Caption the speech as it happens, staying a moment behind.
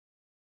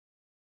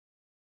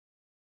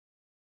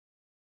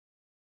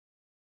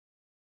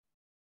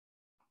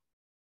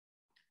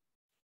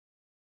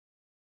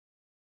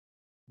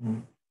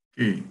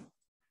Okay.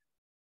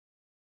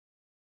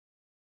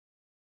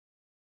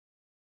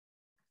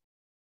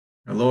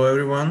 Hello,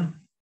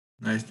 everyone.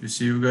 Nice to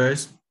see you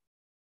guys.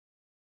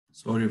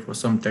 Sorry for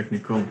some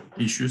technical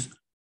issues.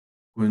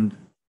 Couldn't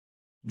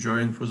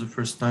join for the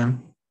first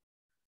time.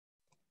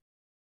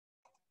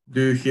 Do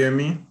you hear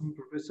me,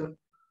 Professor?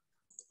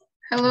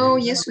 Hello,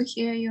 yes, we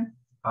hear you.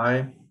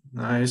 Hi,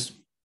 nice.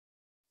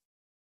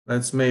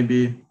 Let's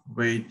maybe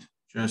wait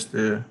just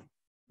a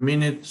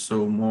minute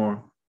so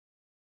more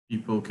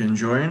people can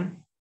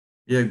join.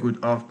 Yeah,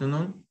 good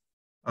afternoon.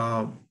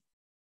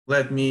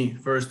 Let me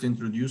first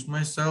introduce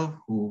myself,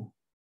 who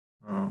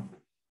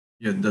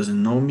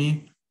doesn't know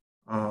me.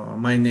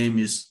 My name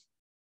is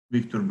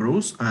Viktor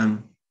Brus.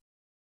 I'm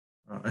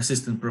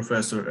assistant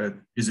professor at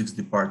physics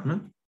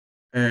department,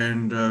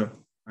 and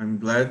I'm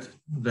glad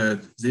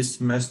that this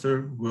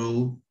semester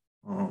will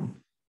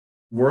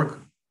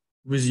work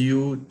with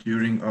you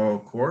during our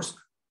course,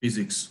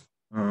 Physics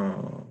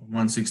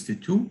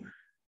 162,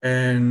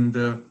 and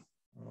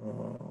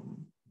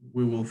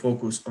we will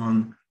focus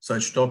on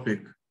such topic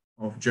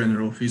of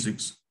general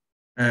physics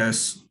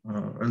as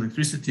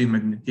electricity,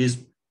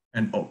 magnetism,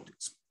 and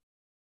optics.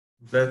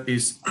 That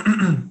is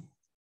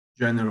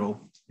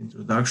general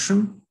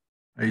introduction.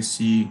 I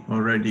see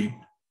already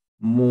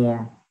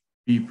more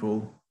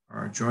people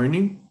are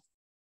joining.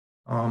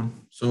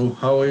 So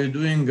how are you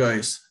doing,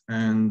 guys?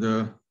 And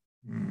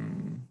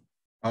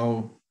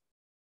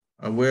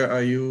where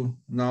are you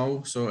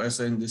now? So as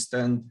I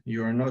understand,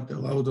 you are not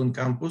allowed on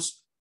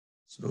campus,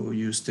 so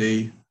you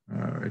stay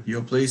at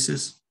your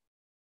places.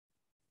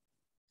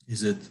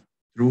 Is it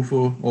true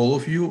for all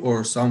of you,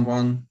 or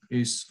someone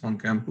is on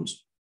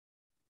campus?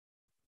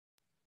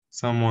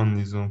 Someone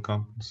is on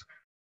campus.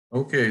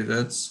 Okay,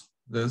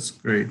 that's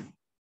great.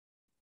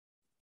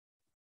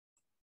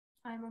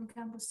 I'm on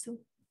campus too.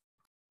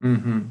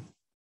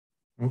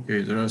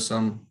 Okay, there are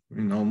some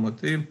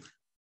motive.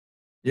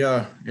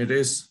 Yeah, it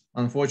is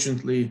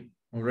unfortunately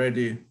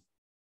already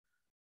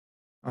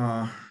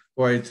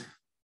quite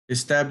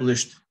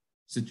established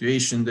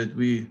situation that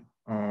we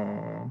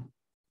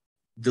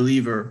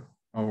deliver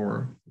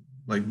our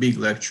big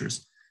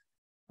lectures,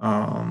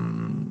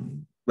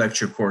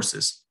 lecture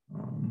courses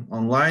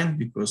online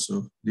because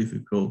of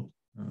difficult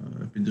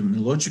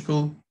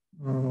epidemiological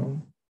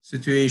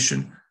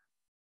situation.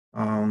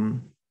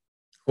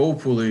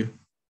 Hopefully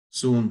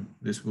soon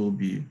this will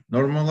be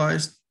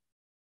normalized.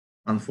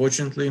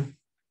 Unfortunately,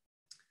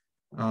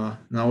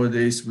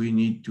 nowadays we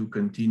need to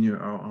continue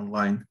our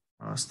online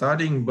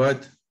studying,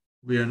 but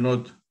we are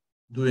not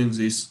doing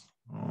this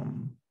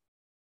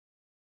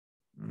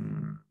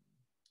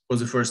for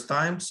the first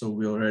time. So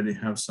we already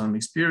have some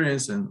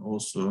experience, and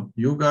also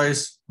you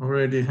guys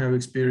already have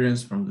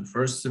experience from the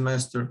first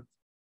semester.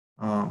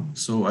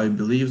 So I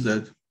believe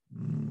that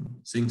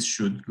things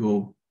should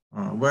go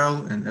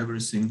well, and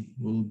everything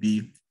will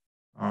be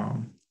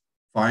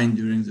fine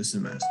during the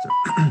semester.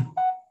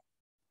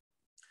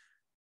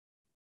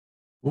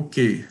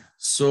 Okay,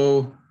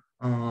 so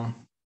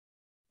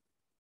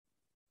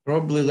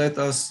probably let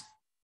us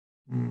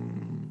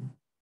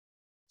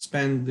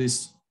spend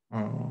this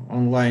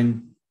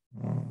online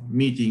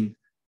meeting,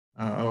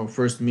 our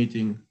first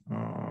meeting,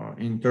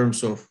 in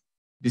terms of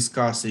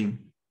discussing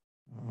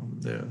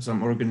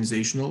some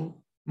organizational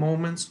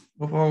moments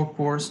of our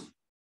course,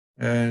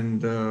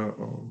 and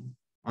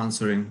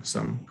answering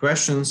some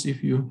questions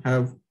if you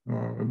have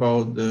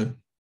about the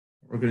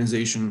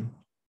organization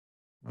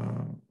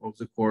of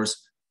the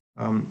course.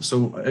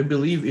 So I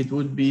believe it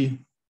would be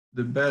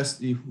the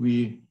best if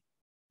we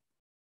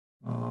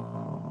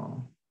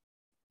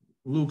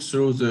look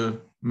through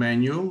the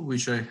manual,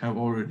 which I have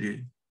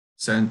already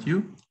sent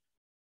you.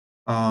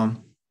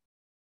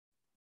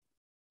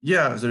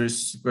 Yeah, there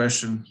is a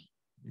question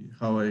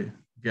how I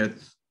get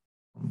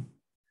on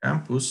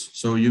campus.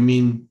 So you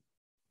mean,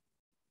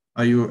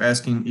 are you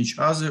asking each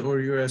other or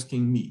you're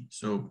asking me?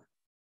 So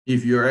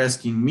if you're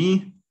asking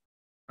me,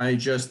 I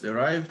just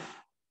arrived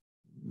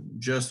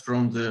just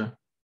from the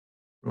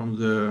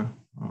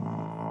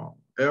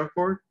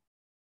airport.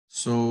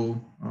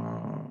 So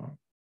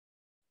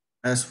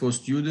as for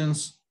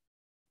students,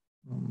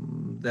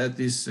 that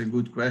is a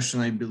good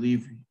question. I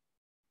believe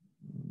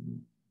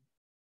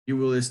you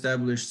will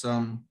establish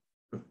some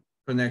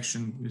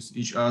connection with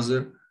each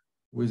other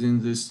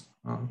within this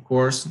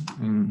course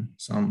in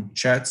some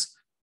chats.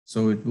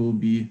 So it will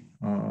be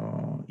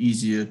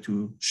easier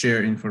to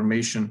share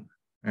information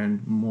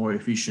and more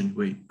efficient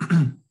way.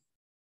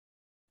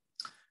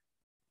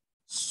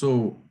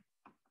 So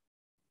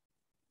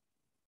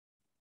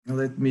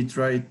let me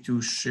try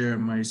to share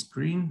my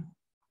screen.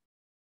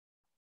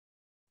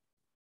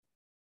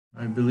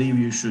 I believe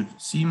you should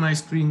see my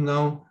screen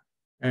now.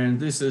 And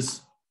this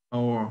is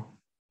our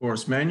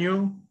course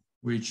manual,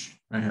 which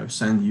I have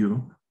sent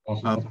you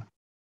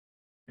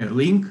a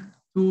link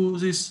to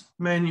this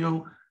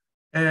manual.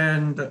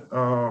 And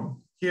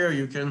here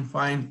you can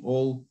find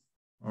all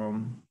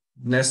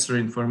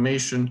necessary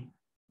information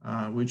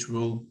which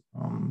will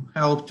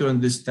help to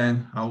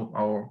understand how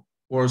our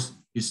course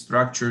is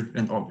structured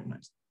and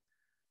organized.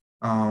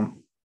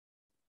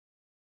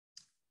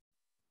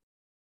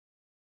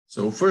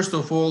 So first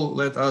of all,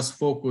 let us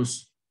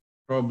focus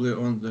probably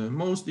on the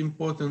most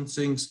important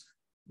things.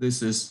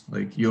 This is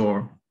like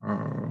your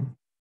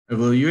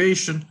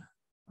evaluation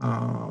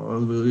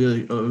of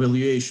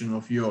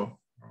your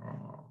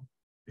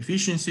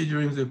efficiency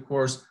during the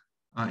course.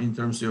 In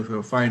terms of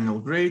your final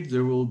grade,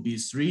 there will be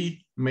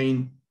 3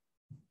 main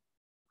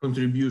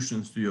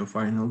contributions to your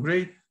final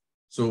grade.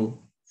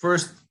 So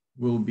first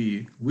will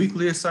be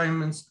weekly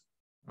assignments,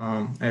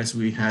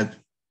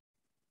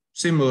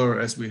 similar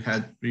as we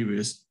had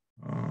previous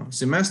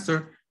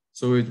semester.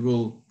 So it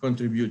will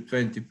contribute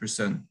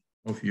 20%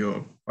 of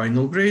your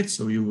final grade.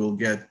 So you will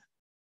get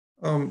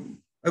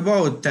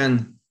about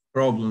 10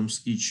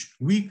 problems each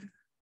week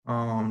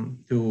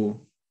to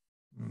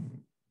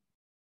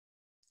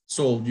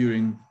solve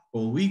during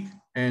whole week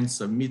and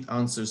submit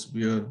answers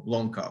via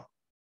LongCap.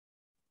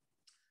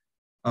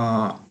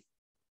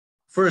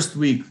 First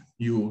week,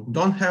 you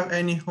don't have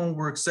any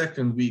homework.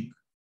 Second week,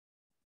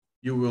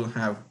 you will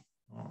have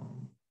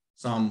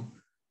some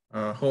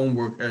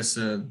homework as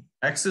an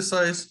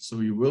exercise,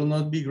 so you will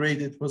not be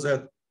graded for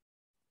that.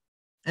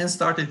 And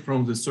starting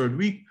from the third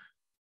week,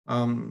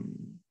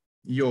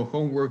 your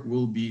homework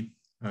will be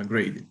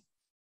graded.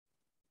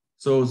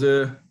 So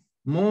the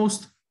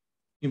most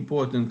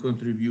important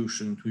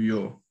contribution to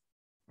your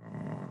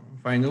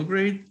final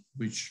grade,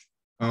 which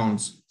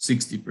counts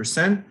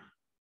 60%,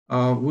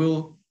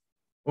 will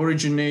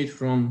originate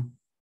from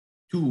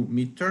 2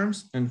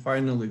 midterms and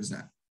final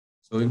exam.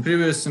 So in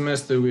previous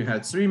semester, we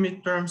had 3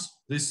 midterms.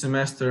 This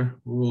semester,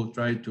 we will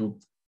try to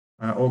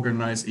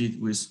organize it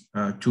with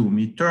 2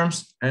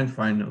 midterms and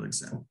final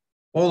exam.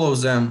 All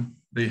of them,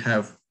 they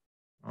have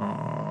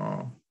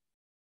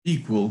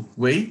equal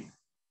weight.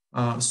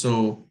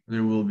 So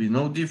there will be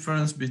no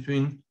difference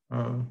between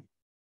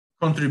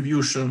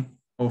contribution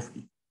of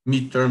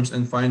midterms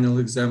and final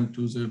exam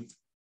to the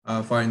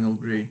final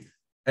grade.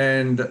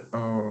 And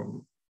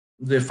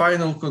the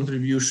final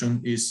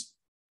contribution is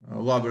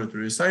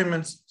laboratory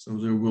assignments. So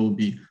there will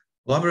be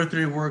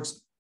laboratory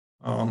works.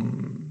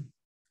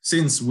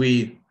 Since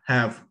we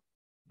have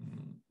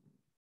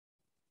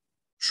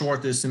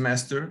shorter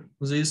semester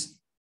this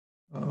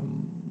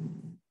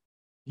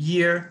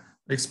year,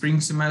 like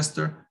spring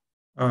semester,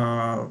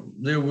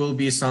 there will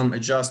be some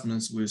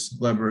adjustments with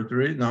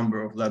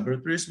number of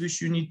laboratories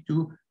which you need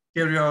to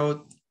carry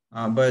out,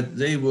 but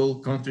they will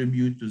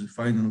contribute to the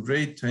final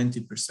grade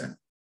 20%.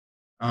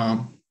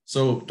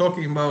 So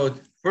talking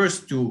about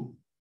first 2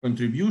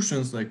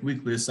 contributions like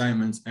weekly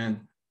assignments and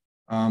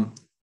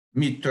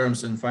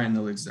midterms and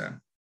final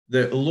exam,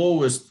 the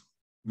lowest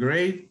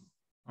grade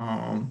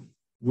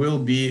will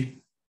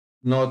be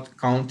not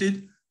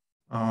counted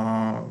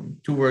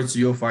towards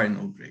your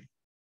final grade.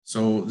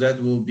 So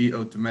that will be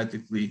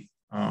automatically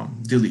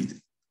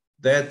deleted.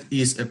 That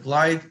is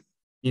applied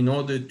in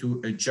order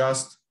to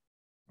adjust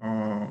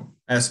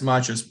as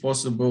much as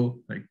possible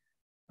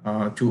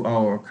to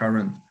our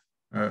current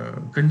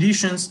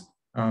conditions,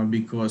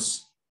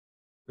 because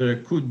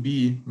there could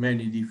be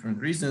many different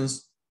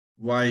reasons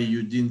why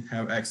you didn't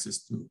have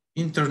access to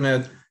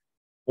internet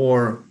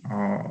or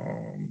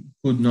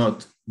could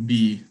not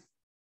be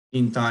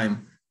in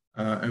time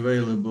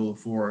available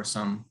for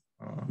some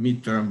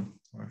midterm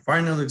or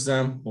final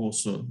exam,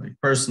 also like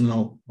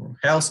personal or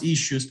health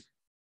issues.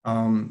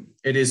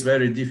 It is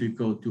very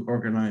difficult to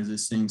organize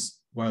these things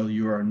while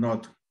you are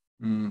not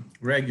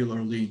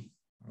regularly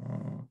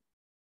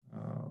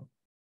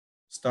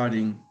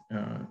studying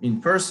in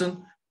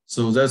person.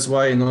 So that's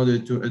why in order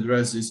to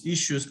address these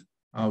issues,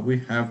 we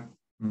have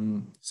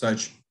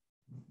such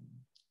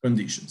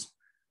conditions.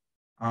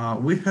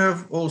 We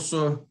have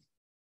also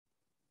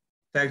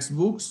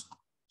textbooks.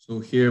 So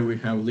here we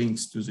have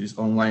links to these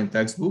online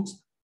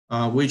textbooks,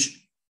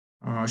 which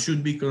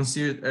should be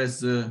considered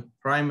as the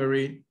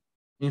primary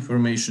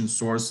information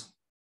source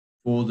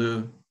for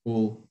the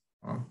whole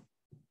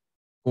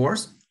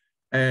course.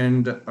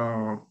 And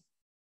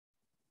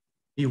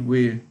if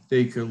we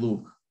take a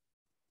look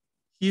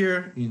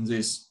here in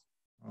this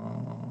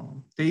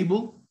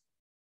table,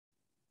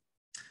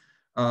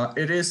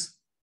 it is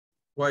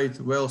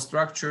quite well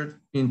structured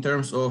in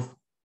terms of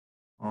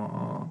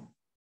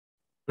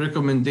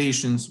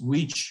recommendations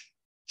which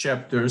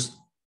chapters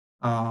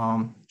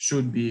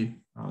should be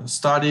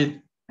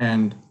studied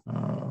and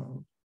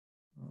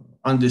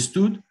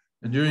understood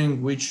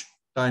during which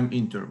time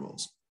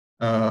intervals.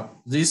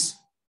 This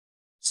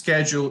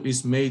schedule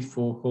is made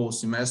for whole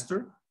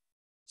semester.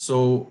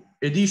 So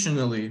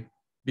additionally,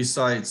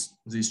 besides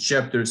these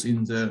chapters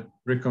in the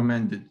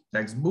recommended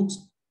textbooks,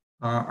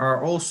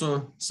 are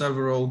also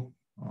several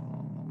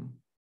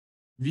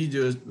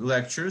video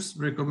lectures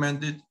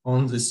recommended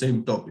on the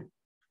same topic.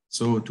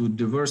 So to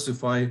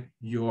diversify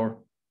your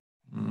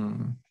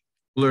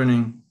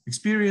learning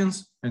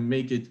experience and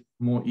make it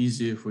more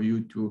easier for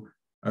you to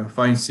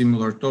find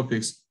similar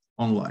topics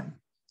online.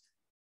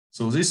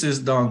 So this is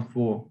done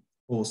for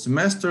whole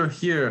semester.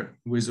 Here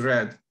with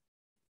red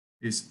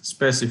is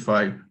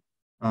specified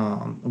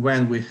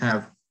when we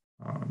have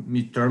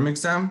midterm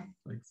exam,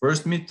 like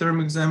first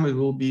midterm exam, it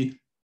will be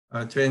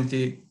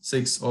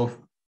 26th of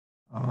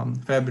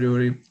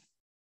February.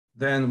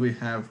 Then we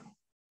have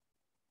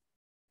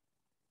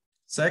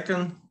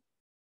second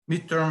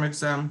midterm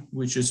exam,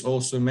 which is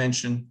also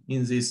mentioned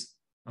in this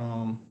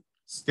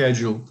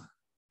schedule.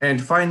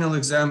 And final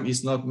exam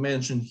is not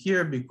mentioned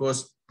here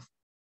because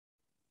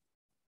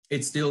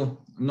it's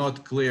still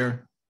not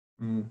clear,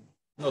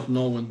 not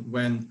known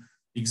when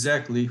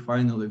exactly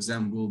final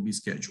exam will be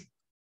scheduled.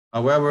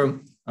 However,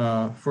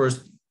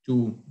 first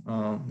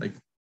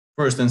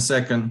and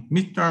second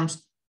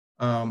midterms,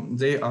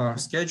 they are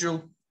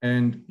scheduled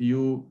and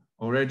you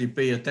already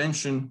pay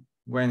attention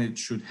when it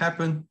should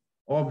happen.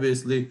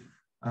 Obviously,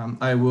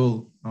 I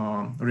will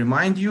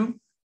remind you.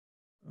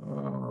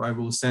 I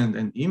will send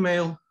an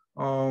email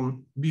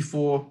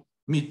before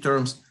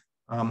midterms.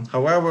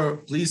 However,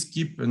 please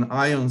keep an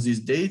eye on these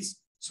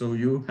dates so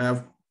you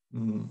have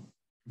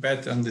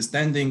better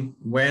understanding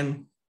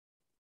when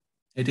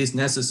it is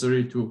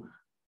necessary to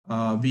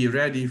be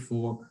ready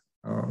for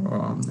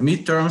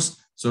midterms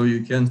so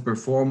you can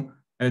perform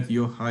at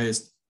your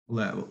highest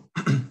level.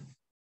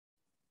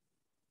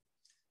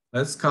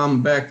 Let's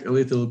come back a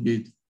little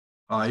bit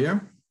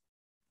higher.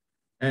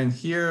 And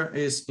here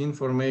is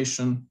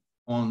information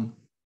on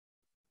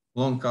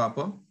Long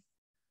Kappa.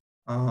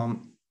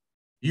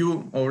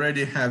 You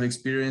already have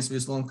experience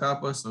with Long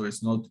Kappa, so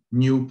it's not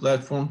new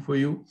platform for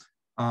you.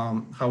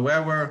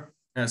 However,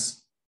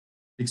 as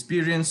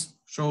experience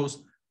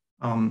shows,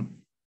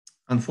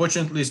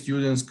 unfortunately,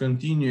 students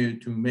continue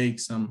to make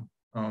some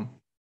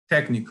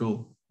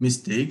technical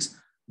mistakes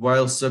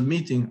while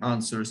submitting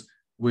answers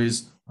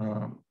with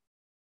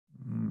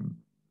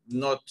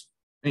not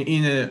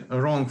in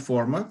a wrong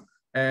format,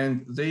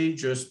 and they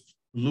just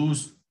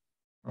lose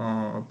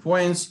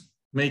points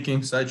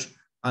making such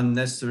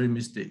unnecessary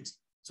mistakes.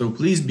 So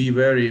please be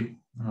very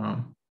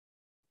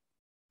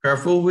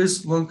careful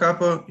with Long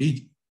Kappa.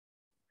 It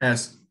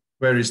has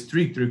very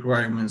strict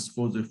requirements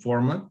for the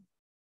format,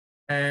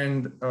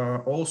 and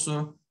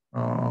also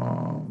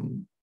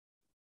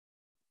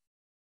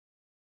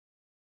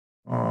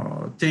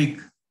take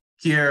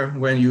care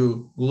when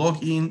you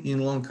log in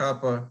Long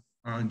Kappa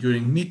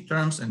during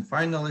midterms and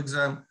final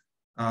exam.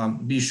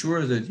 Be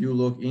sure that you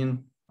log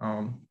in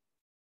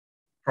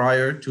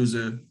prior to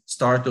the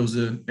start of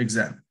the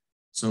exam.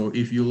 So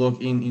if you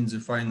log in the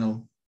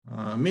final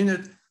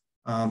minute,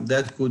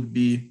 that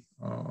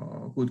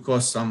could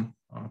cause some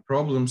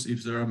problems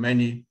if there are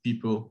many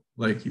people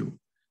like you.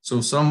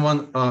 So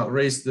someone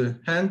raised the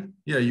hand.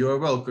 Yeah, you are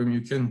welcome.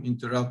 You can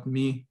interrupt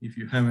me if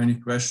you have any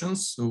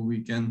questions so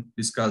we can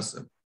discuss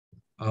them.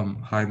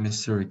 Hi,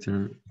 Mr.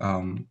 Viktor.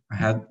 I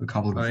had a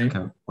couple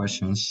of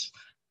questions.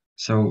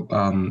 So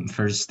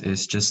first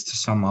is just to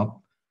sum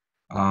up,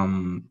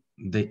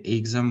 the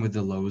exam with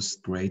the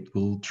lowest grade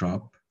will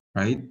drop,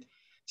 right?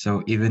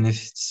 So even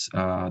if it's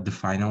the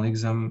final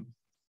exam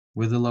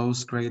with the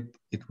lowest grade,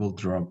 it will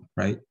drop,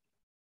 right?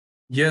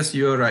 Yes,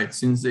 you're right,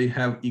 since they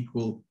have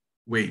equal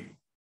weight.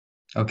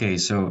 Okay,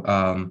 so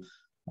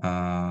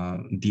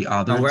the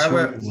other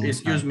However,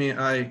 excuse me,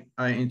 I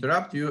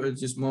interrupt you at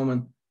this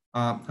moment.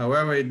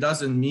 However, it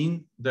doesn't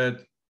mean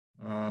that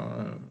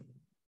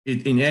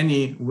it in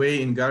any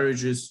way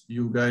encourages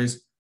you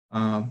guys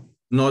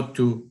not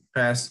to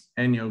pass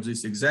any of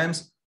these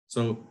exams.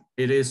 So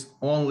it is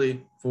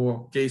only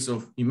for case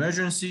of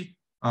emergency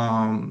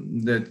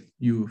that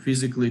you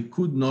physically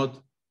could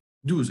not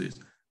do this.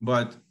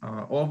 But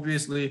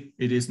obviously,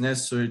 it is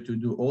necessary to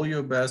do all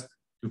your best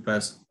to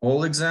pass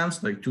all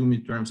exams, like 2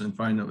 midterms and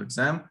final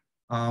exam.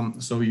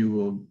 So you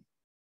will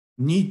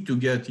need to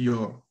get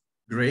your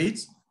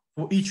grades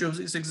for each of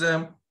these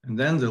exams, and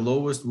then the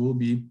lowest will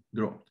be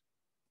dropped.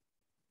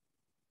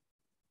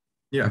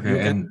 Yeah.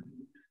 Okay, and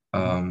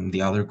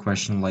the other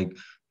question, like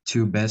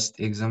 2 best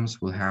exams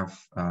will have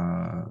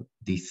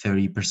the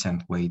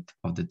 30% weight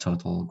of the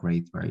total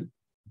grade, right?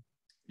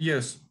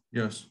 Yes,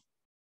 yes.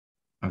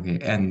 Okay,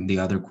 and the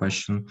other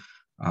question,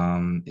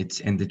 it's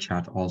in the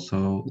chat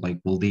also, like,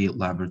 will the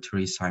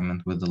laboratory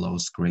assignment with the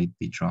lowest grade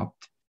be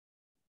dropped?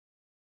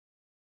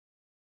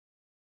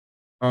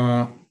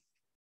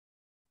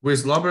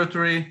 With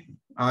laboratory,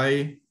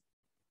 I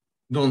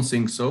don't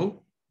think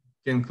so.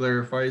 Can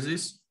clarify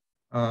this,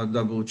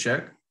 double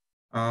check.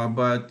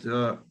 But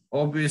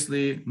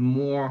obviously,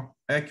 more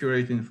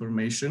accurate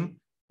information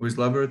with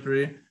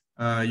laboratory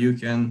you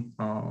can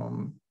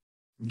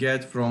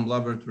get from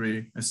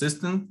laboratory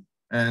assistant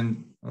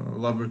and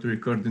laboratory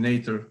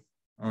coordinator.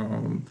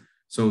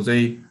 So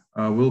they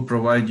will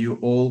provide you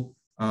all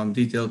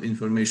detailed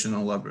information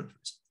on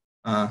laboratories.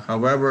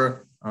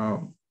 However,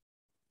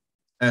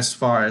 as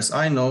far as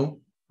I know,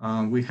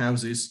 we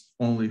have this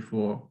only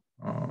for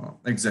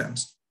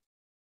exams.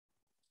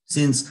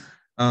 Since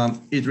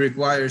it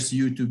requires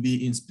you to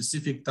be in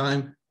specific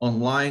time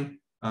online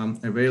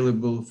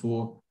available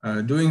for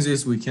doing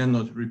this, we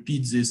cannot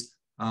repeat these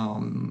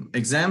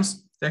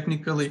exams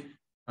technically,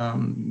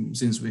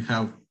 since we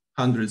have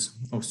hundreds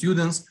of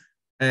students.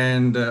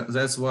 And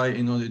that's why,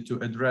 in order to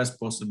address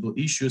possible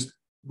issues,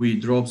 we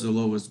drop the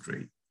lowest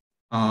grade.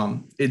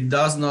 It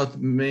does not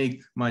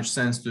make much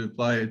sense to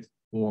apply it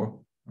for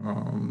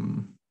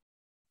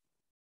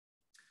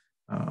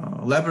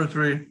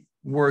laboratory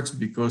works,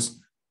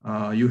 because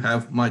you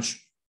have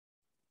much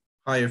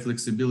higher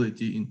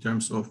flexibility in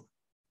terms of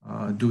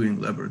doing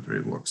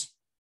laboratory works.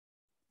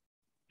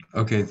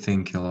 Okay,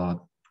 thank you a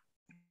lot.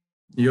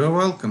 You're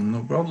welcome,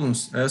 no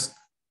problems. Ask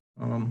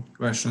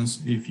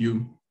questions if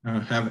you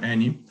have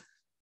any.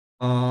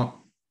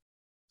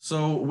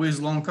 So with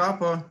long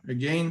kappa,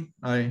 again,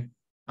 I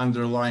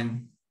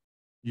underline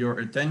your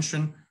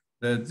attention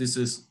that this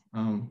is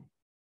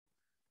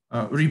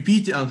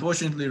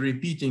unfortunately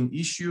repeating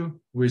issue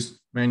with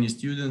many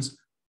students,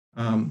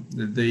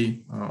 that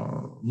they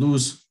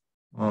lose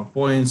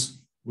points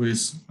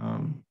with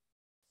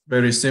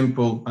very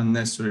simple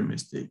unnecessary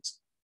mistakes.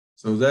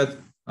 So that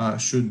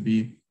should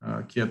be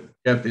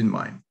kept in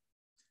mind.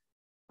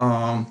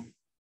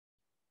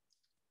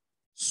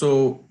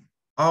 So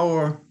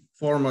our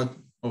format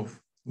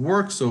of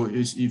work, so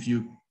is, if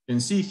you can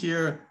see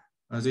here,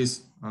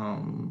 this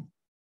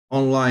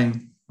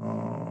online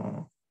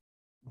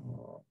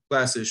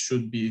classes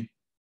should be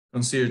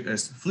considered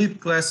as flipped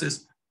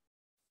classes.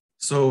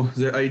 So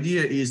the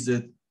idea is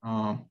that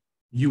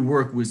you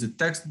work with the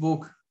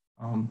textbook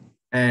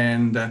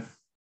and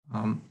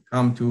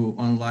come to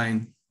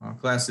online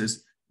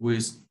classes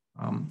with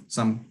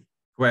some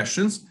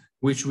questions,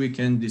 which we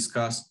can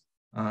discuss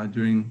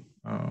during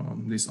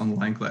these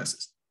online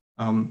classes.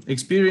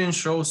 Experience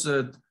shows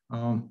that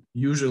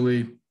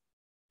usually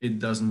it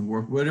doesn't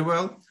work very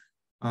well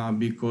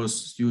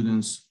because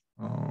students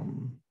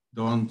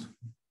don't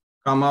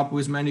come up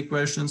with many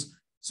questions.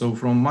 So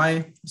from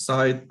my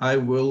side, I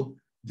will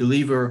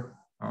deliver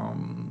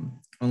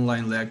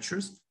online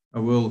lectures. I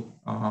will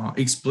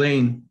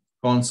explain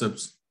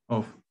concepts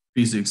of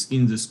physics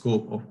in the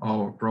scope of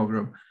our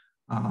program.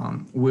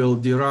 We'll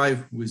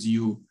derive with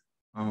you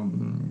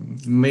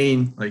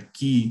main, like,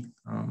 key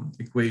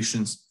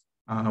equations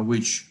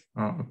which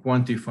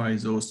quantify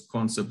those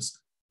concepts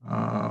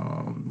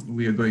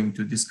we are going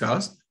to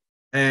discuss.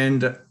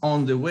 And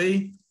on the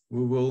way,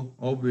 we will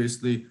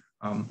obviously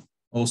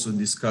also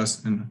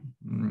discuss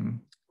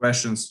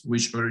questions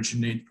which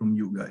originate from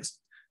you guys.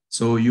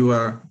 So you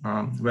are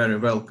very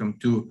welcome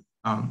to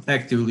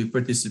actively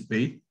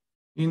participate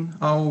in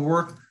our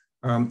work.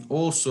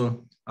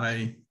 Also,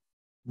 I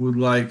would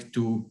like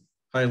to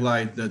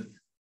highlight that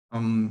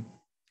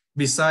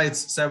besides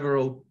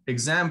several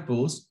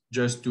examples,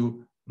 just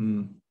to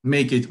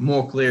make it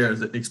more clear,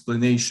 the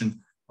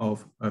explanation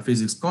of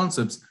physics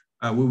concepts,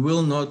 we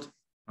will not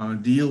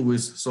deal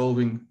with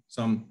solving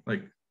some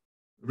like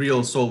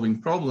real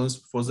solving problems.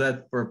 For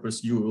that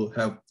purpose, you will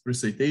have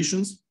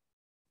recitations.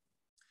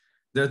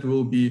 That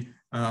will be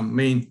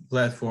main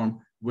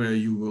platform where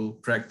you will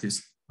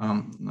practice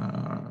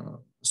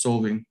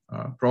solving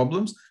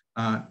problems.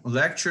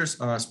 Lectures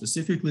are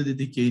specifically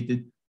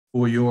dedicated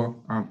for your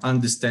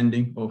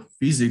understanding of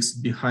physics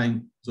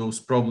behind those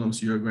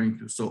problems you are going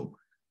to solve.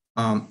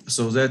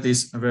 So that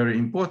is very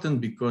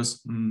important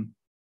because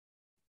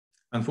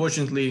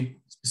unfortunately,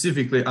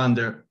 specifically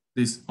under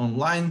this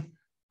online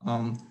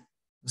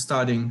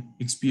studying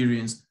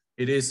experience,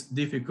 it is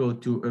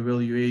difficult to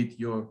evaluate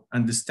your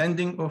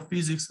understanding of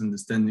physics,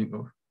 understanding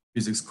of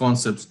physics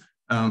concepts,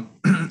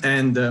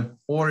 and the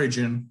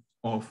origin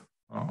of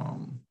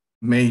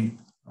main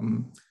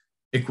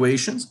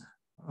equations.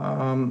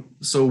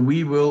 So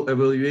we will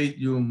evaluate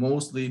you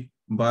mostly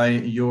by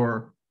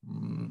your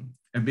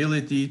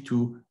ability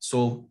to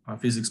solve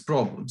physics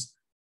problems.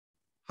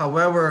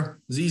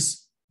 However,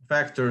 these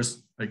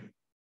factors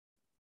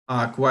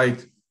are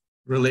quite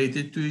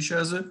related to each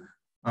other.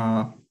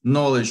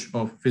 Knowledge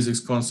of physics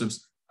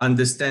concepts,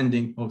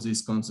 understanding of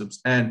these concepts,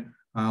 and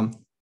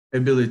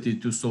ability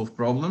to solve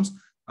problems.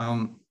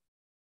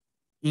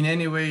 In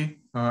any way,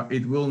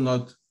 it will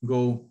not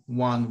go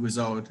one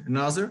without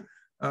another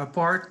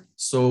part.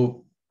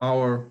 So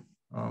our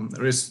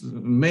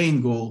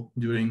main goal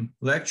during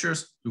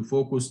lectures to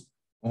focus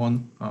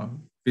on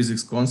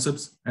physics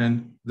concepts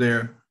and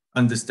their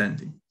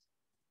understanding.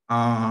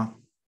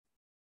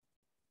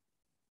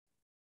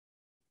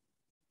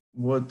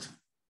 What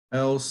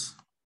else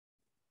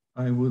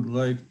I would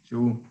like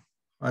to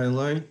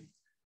highlight?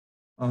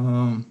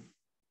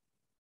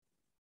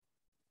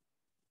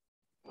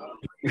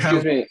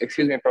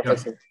 Excuse me,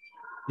 Professor.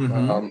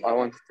 Yeah. I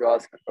wanted to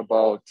ask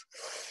about,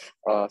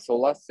 so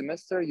last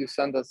semester you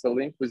sent us a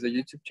link with a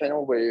YouTube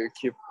channel where you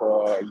keep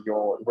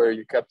where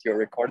you kept your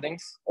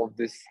recordings of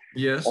this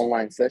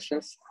online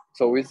sessions.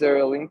 So is there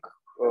a link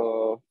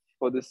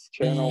for this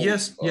channel?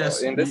 Yes.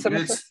 In this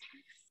semester?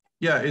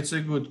 Yeah, it's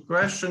a good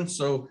question.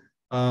 So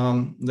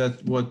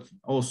that what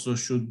also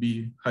should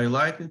be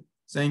highlighted.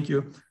 Thank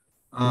you.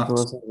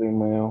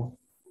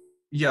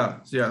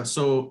 Yeah.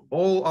 So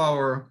all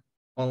our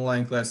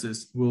online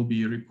classes will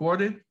be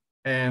recorded,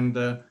 and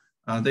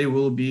they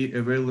will be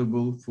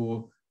available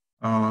for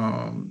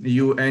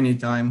you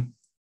anytime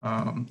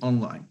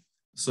online.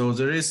 So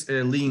there is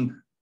a link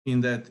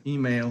in that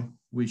email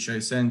which I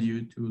send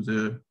you to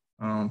the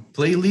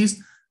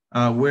playlist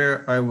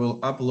where I will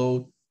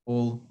upload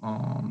all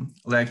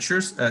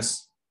lectures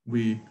as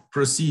we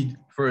proceed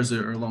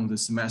further along the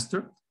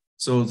semester.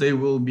 So they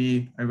will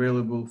be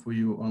available for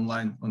you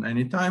online on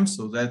any time.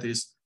 So that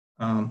is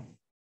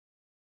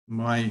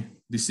my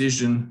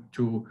decision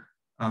to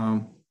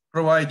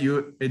provide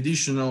you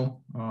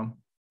additional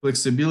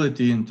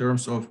flexibility in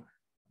terms of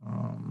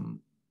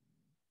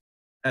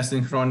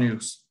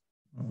asynchronous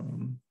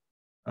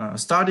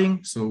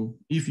studying. So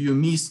if you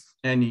miss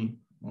any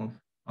of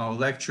our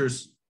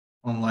lectures,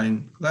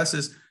 online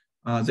classes,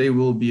 they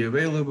will be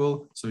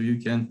available. So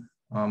you can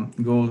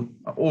go,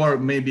 or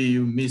maybe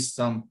you missed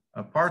some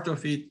part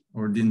of it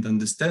or didn't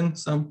understand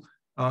some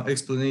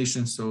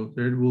explanation. So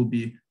there will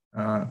be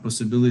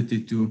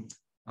possibility to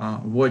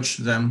watch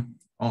them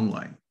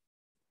online.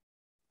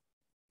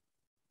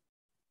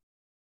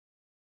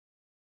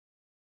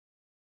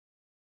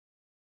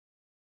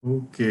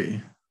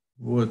 Okay,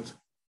 what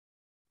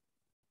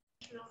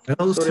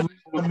else are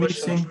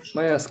missing?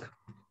 May I ask?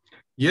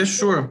 Yes,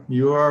 sure.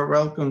 You are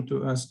welcome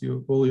to ask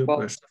all your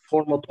questions.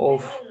 Format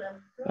of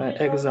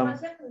exam.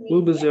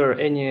 Will be there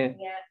any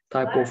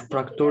type of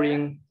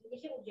proctoring?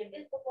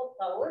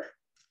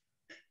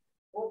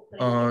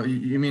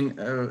 You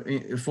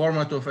mean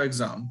format of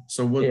exam?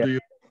 So what do you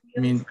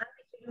mean?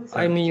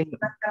 I mean,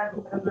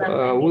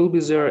 will be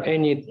there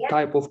any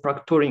type of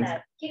proctoring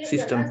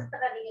system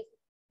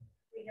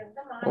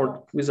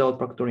or without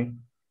proctoring?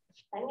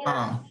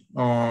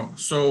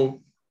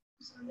 So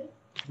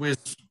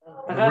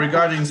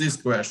regarding this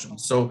question,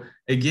 so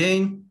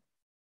again,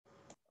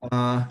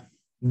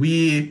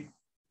 we,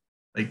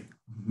 like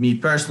me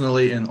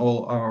personally and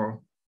all our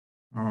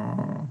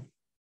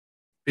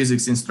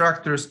physics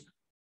instructors,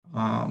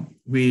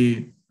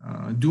 we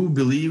do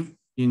believe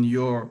in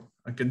your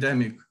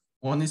academic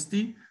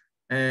honesty,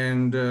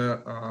 and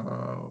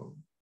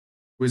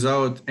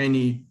without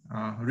any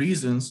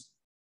reasons,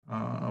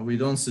 we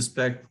don't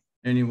suspect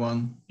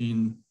anyone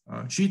in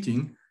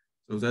cheating.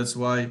 So that's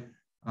why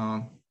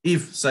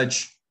if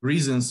such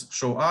reasons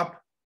show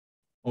up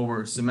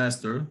over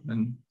semester,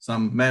 then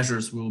some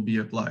measures will be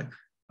applied.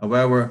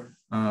 However,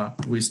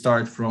 we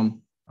start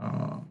from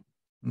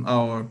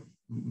our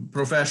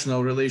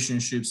professional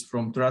relationships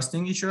from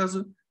trusting each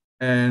other,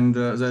 and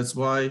that's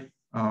why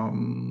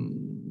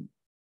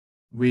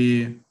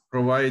we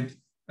provide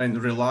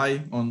and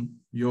rely on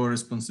your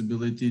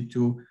responsibility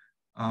to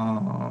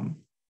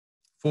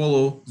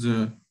follow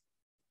the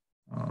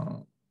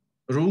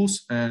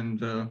rules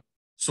and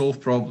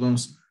solve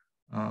problems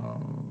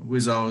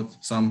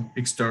without some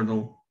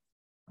external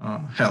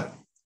help.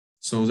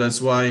 So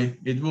that's why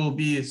it will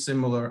be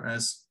similar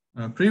as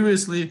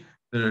previously.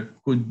 There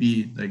could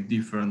be like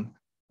different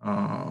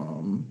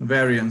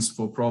variants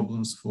for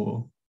problems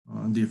for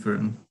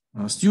different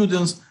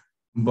students,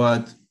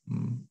 but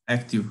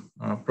active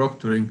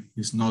proctoring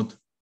is not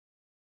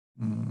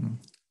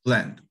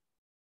planned.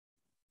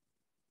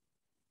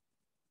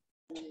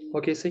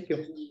 Okay, thank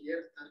you.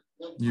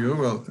 You're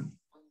welcome.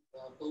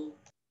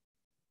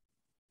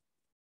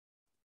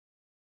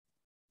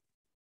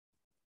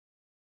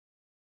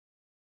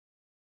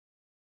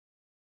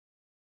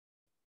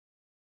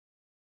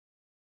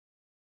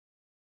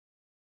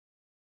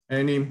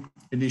 Any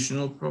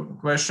additional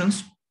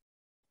questions?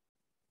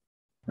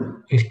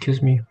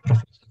 Excuse me,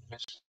 Professor.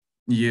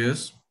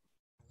 Yes.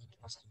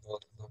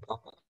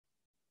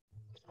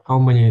 How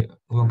many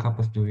long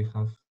couples do we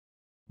have?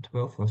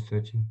 12 or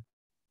 13?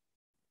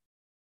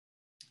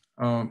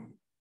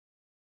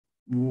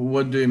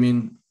 What do you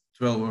mean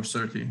 12 or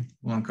 30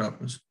 long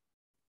couples?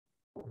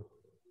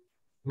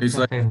 It's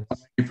like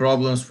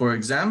problems for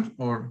exams,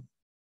 or?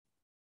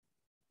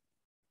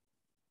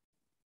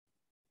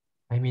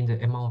 I mean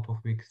the amount of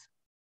weeks.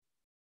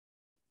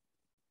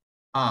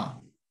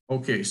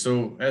 Okay.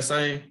 So as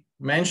I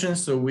mentioned,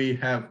 so we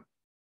have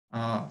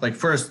like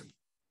first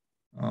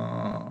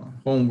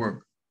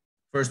homework.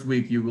 First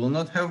week you will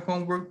not have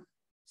homework.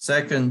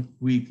 Second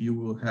week you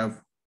will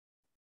have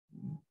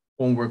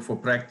homework for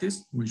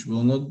practice, which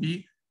will not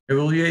be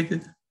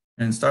evaluated.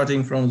 And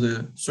starting from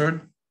the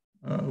third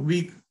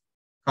week,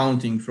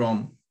 counting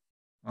from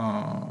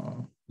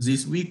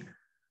this week,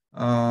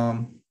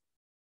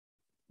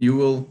 you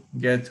will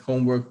get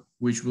homework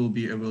which will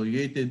be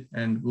evaluated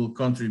and will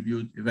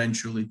contribute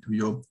eventually to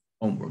your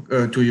homework,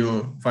 to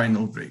your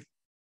final grade.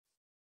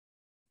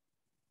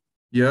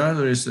 Yeah,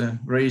 there is a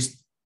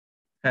raised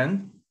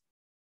hand.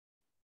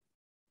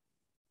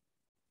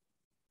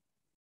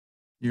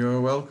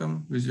 You're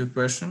welcome with your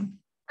question.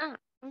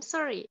 I'm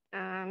sorry,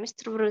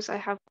 Mr. Brus, I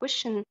have a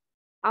question.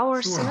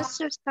 Our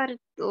semester started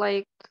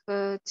like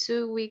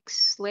 2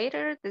 weeks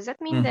later. Does that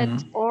mean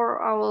that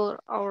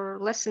our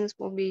lessons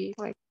will be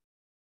like?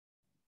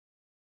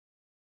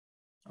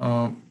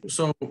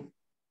 So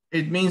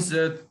it means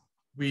that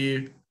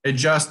we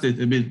adjusted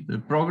a bit the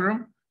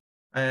program,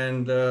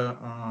 and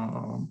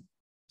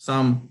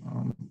some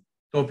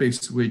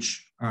topics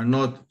which are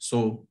not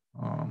so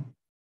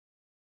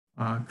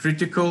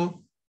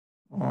critical,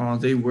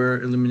 they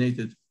were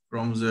eliminated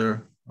from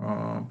the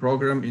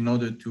program in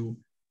order to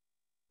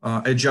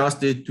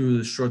adjust it to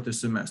the shorter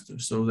semester.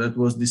 So that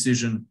was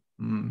decision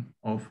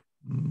of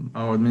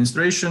our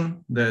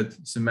administration, that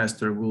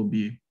semester will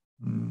be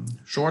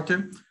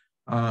shorter.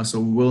 so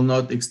we will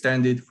not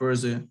extend it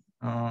further.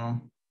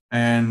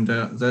 And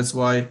that's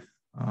why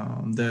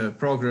the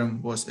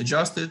program was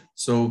adjusted.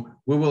 So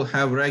we will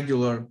have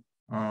regular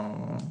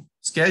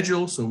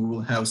schedule. So we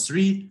will have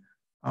 3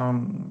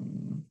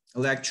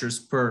 lectures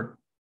per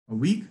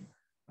week,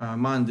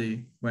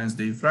 Monday,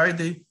 Wednesday,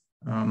 Friday,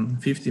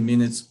 50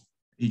 minutes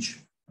each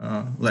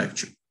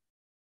lecture.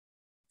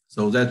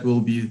 So that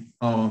will be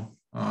our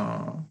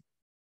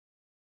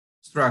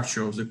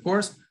structure of the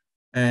course.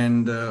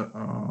 And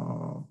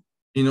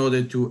in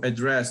order to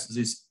address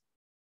this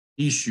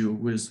issue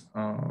with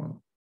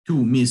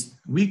 2 missed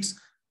weeks,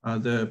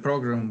 the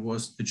program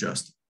was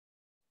adjusted.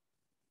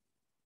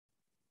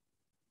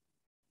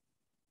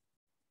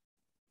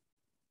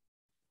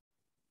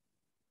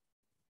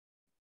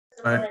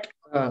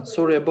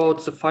 Sorry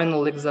about the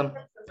final exam.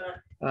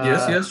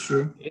 Yes,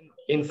 sure.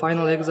 In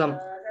final exam,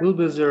 will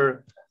be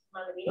there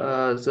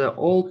the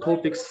all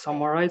topics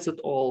summarized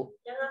all,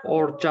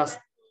 or just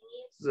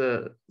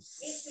the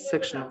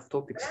section of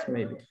topics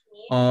maybe?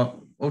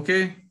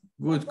 Okay,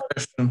 good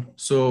question.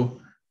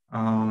 So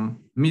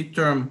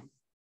midterm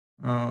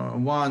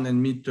 1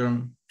 and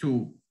midterm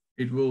 2,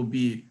 it will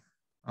be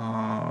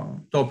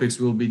topics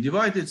will be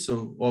divided.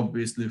 So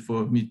obviously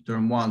for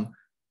midterm 1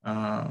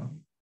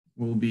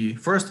 will be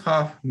first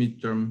half,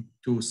 midterm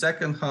 2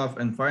 second half,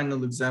 and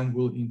final exam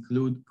will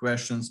include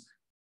questions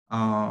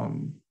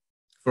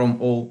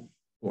from all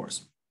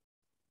course.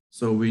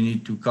 So we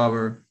need to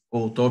cover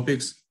all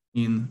topics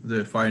in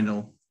the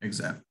final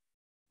exam.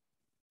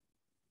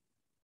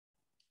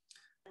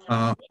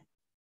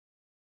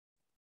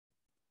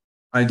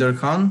 Aider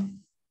Khan?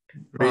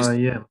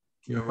 Yeah,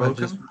 you're I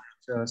just welcome.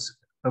 wanted to ask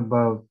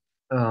about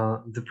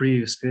the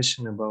previous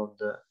question about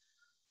the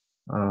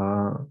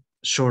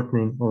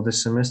shortening of the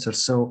semester.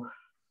 So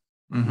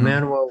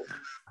manual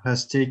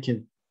has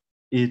taken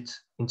it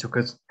into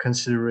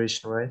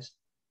consideration, right?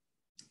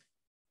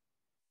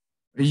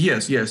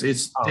 Yes,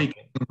 it's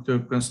taken into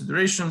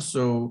consideration.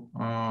 So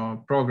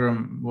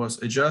program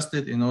was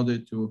adjusted in order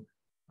to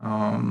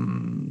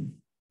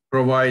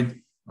provide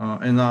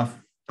enough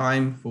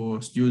time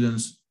for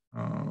students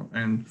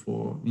and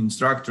for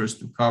instructors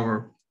to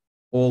cover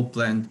all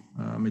planned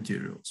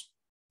materials.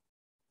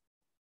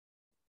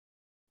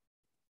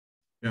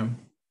 Yeah,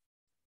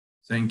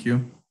 thank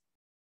you.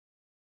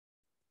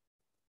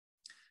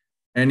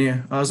 Any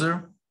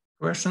other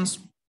questions?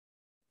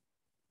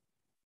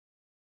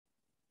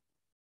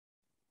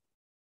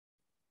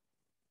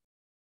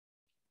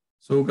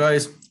 So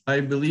guys,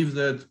 I believe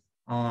that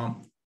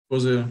for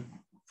the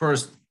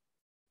first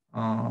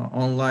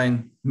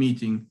online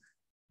meeting,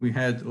 we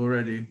had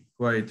already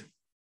quite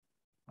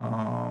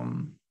a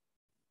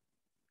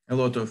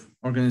lot of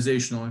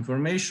organizational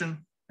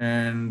information.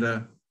 And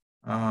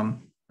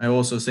I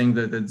also think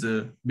that at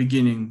the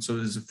beginning, so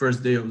it's the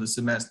first day of the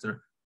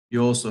semester,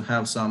 you also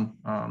have some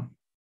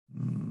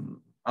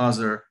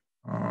other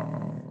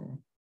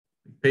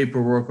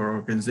paperwork or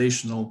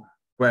organizational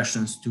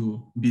questions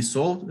to be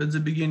solved at the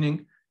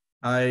beginning.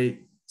 I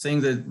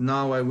think that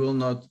now I will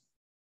not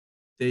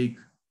take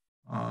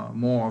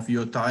more of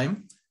your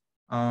time.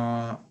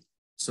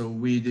 So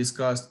we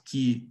discussed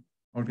key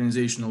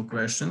organizational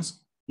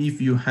questions.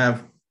 If you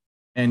have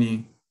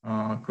any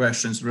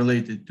questions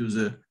related to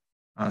the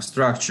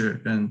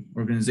structure and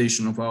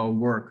organization of our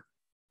work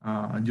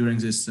during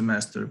this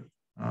semester,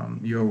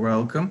 you're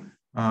welcome.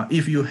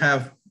 If you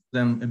have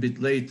them a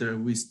bit later,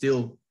 we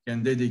still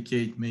can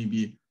dedicate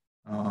maybe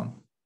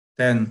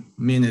 10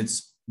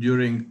 minutes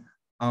during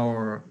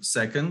our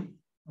second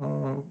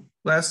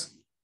class,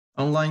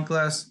 online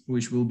class,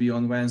 which will be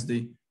on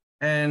Wednesday.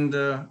 And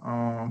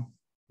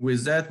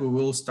with that, we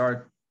will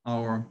start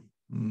our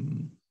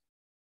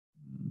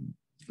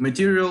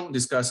material,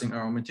 discussing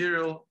our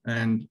material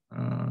and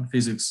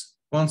physics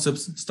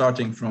concepts,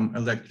 starting from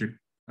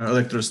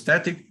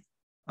electrostatic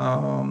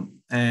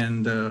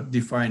and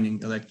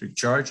defining electric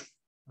charge,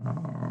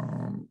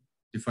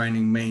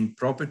 defining main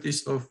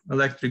properties of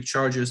electric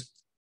charges,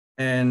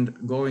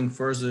 and going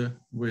further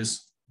with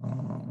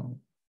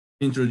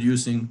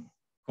introducing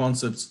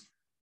concepts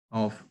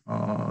of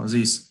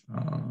this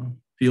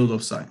field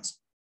of science.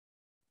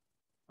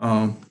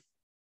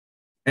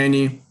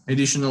 Any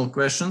additional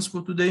questions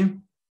for today?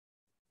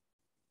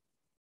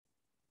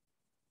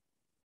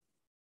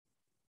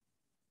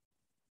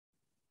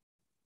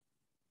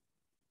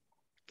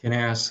 Can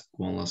I ask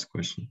one last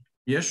question?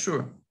 Yes,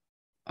 sure.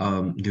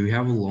 Do you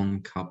have a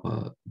long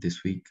kappa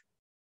this week?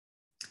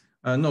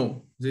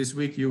 No, this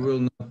week you will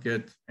not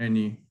get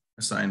any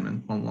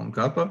assignment on long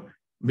kappa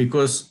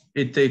because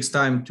it takes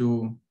time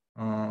to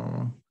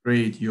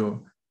create your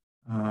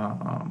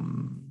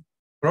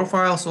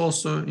profiles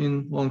also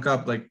in long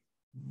kappa. Like,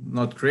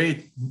 not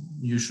create,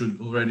 you should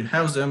already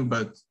have them,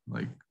 but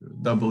like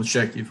double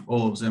check if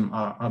all of them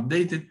are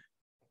updated.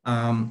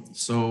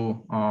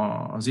 So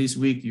this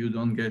week you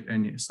don't get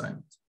any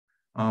assignments.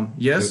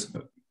 Yes.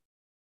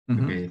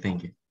 Okay,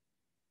 thank you.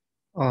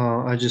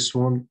 I just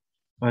wanted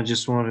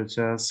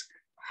to ask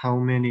how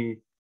many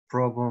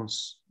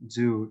problems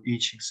do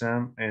each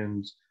exam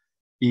and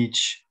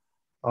each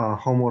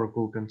homework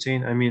will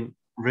contain. I mean,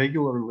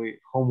 regularly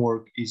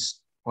homework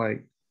is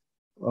like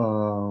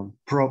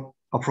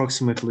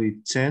approximately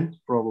 10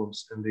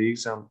 problems, and the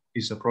exam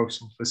is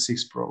approximately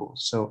 6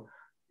 problems. So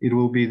it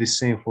will be the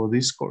same for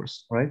this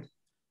course, right?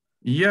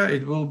 Yeah,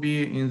 it will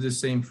be in the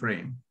same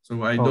frame.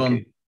 So I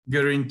don't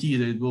guarantee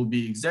that it will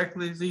be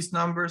exactly these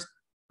numbers,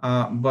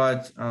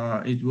 but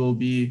it will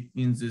be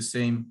in the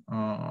same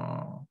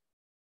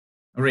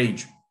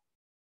range.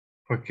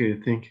 Okay,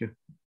 thank you.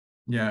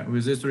 Yeah,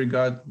 with this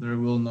regard, there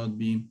will not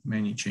be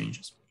many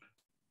changes.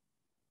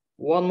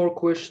 One more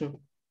question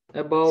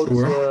about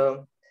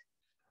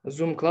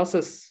Zoom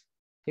classes.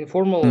 In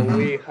formal,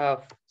 we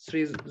have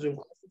 3 Zoom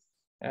classes,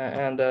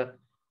 and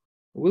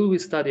will we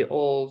study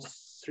all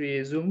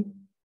 3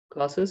 Zoom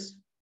classes?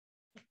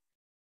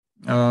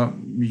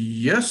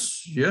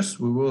 Yes,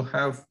 we will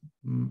have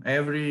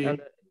every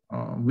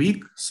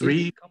week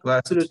 3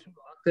 classes. To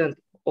attend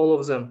all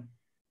of them?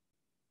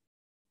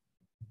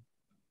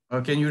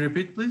 Can you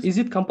repeat, please? Is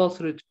it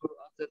compulsory to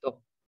attend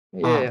all?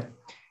 Yeah.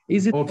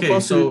 Is it okay,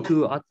 compulsory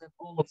to attend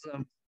all of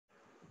them?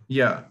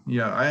 Yeah,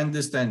 I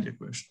understand your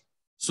question.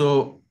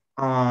 So,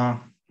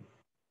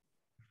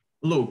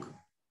 look,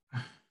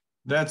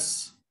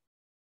 that's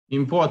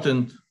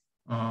important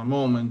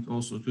moment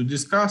also to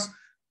discuss.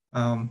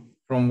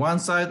 From one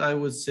side, I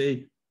would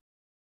say,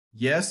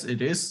 yes,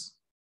 it is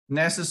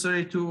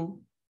necessary to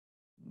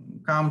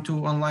come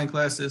to online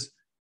classes,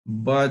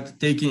 but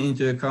taking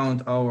into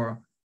account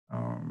our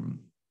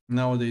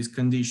nowadays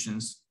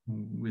conditions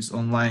with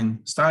online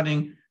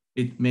studying,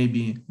 it may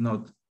be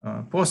not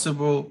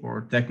possible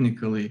or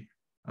technically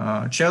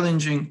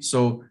challenging.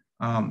 So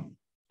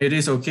it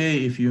is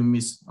okay if you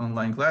miss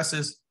online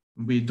classes.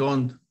 We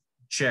don't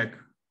check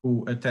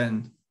who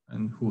attend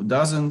and who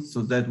doesn't,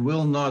 so that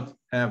will not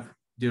have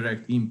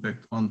direct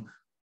impact on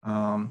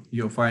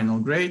your final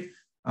grade.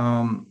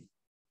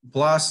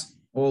 Plus,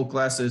 all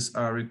classes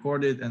are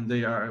recorded and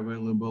they are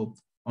available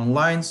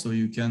online, so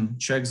you can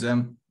check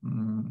them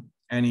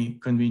any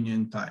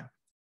convenient time.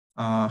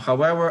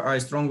 However, I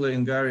strongly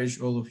encourage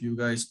all of you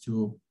guys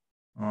to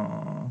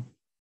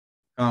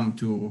come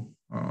to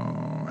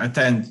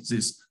attend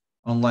these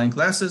online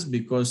classes,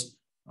 because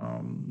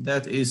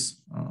that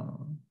is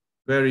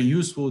very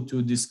useful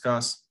to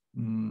discuss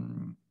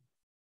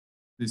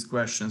these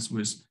questions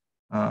with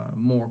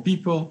more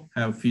people,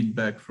 have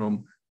feedback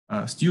from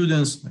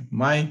students, like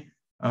my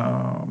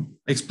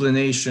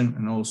explanation,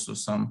 and also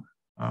some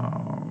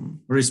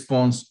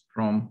response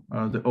from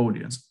the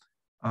audience.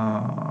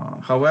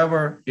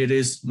 However, it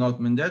is not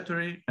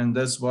mandatory, and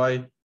that's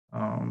why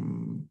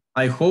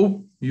I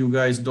hope you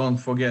guys don't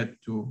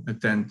forget to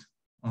attend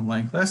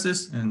online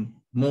classes, and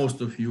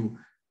most of you,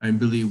 I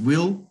believe,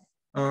 will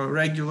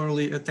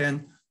regularly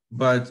attend,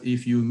 but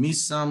if you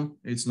miss some,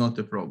 it's not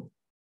a problem.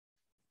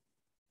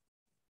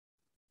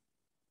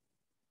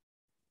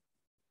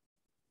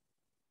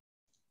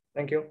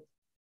 Thank you.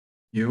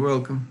 You're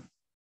welcome.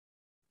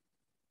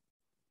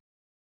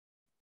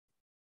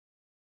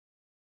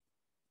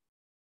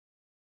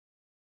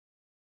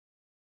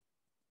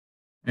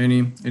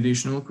 Any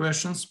additional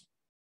questions?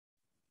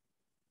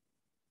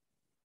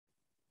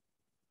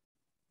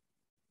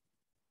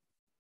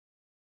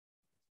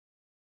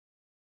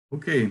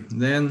 Okay,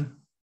 then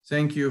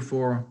thank you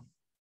for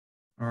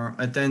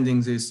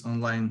attending this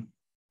online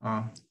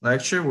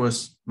lecture. It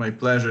was my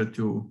pleasure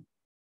to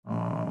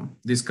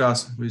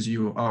discuss with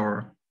you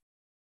our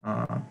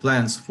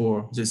plans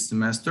for this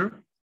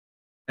semester,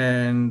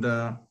 and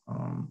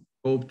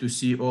hope to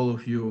see all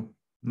of you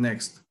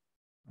next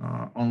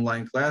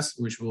online class,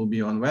 which will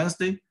be on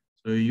Wednesday.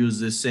 So you use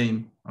the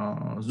same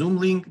Zoom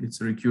link. It's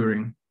a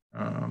recurring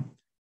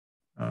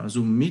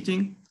Zoom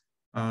meeting.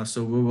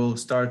 So we will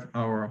start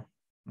our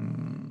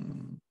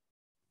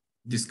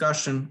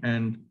discussion,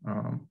 and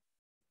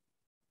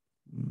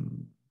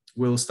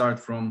we'll start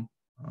from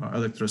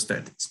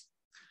electrostatics.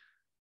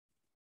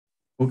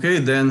 Okay,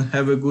 then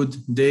have a good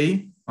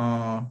day.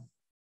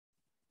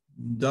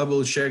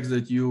 Double check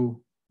that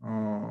you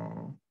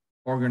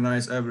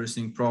organize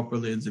everything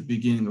properly at the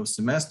beginning of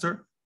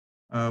semester,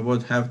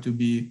 what have to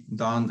be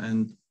done,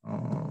 and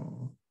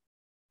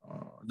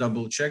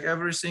double check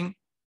everything.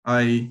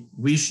 I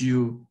wish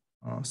you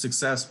a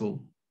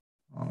successful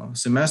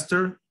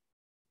semester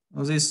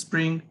this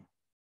spring,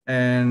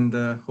 and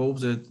hope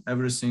that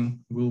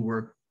everything will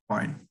work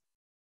fine.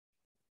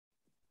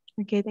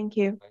 Okay, thank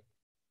you.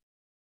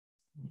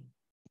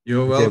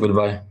 You're welcome.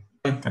 Goodbye.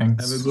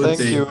 Thanks. Have a good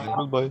day.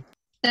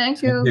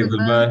 Thank you.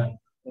 Goodbye.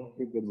 Thank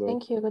you. Goodbye.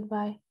 Thank you.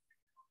 Goodbye.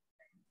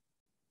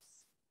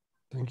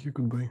 Thank you.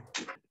 Goodbye.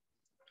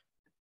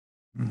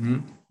 Thank you.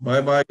 Goodbye.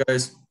 Bye-bye,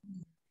 guys.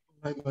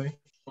 Bye-bye.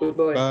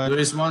 Goodbye. There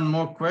is one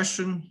more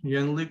question,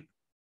 Yenlik.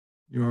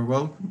 You are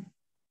welcome.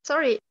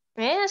 Sorry,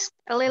 may I ask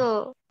a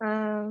little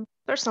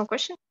personal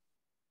question?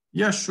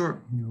 Yeah,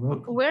 sure. You're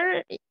welcome.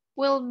 Where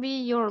will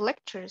be your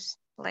lectures?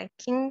 Like,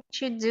 can't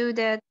you do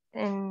that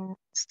in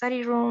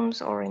study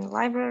rooms or in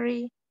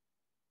library?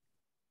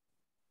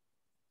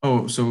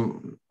 Oh,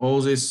 so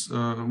all this,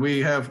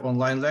 we have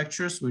online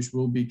lectures, which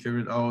will be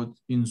carried out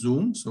in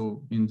Zoom.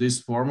 So in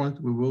this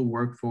format, we will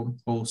work for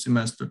whole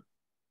semester.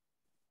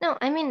 No,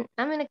 I mean,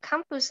 I'm in a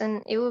campus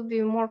and it will be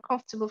more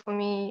comfortable for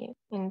me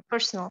in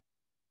personal.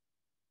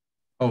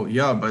 Oh,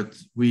 yeah, but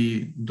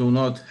we do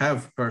not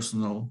have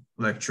personal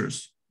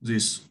lectures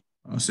this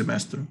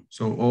semester.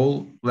 So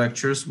all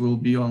lectures will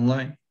be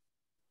online.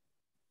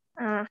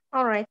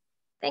 All right.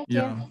 Thank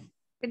you.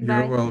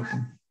 Goodbye. You're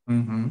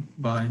welcome.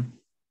 Bye.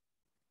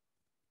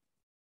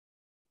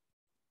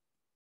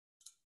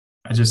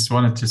 I just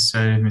wanted to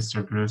say,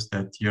 Mr. Brus,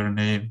 that your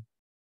name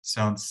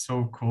sounds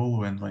so cool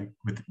when like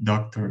with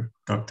Dr.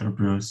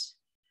 Brus.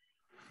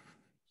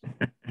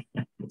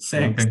 Thanks.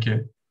 Thank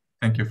you.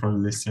 Thank you for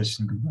this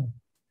session. Goodbye.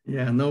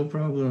 Yeah, no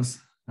problems.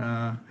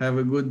 Have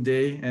a good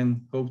day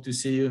and hope to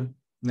see you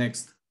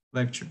next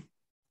lecture.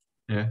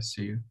 Yeah,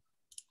 see you.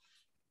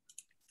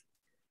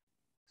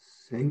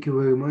 Thank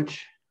you very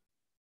much.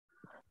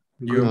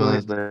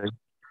 Goodbye. Bye.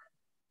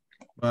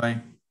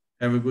 Bye.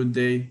 Have a good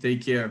day.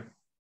 Take care.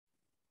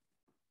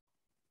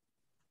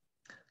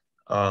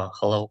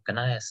 Hello, can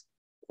I ask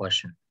a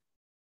question?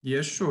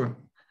 Yes, sure.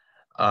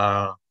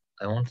 I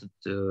wanted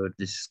to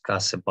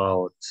discuss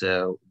about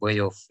the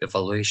way of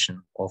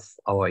evaluation of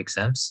our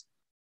exams.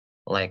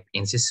 Like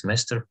in this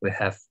semester, we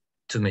have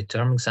 2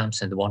 midterm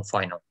exams and 1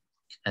 final,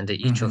 and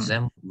each of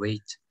them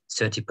weight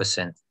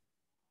 30%.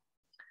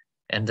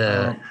 And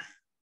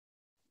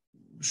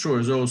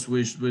sure, those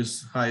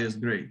with highest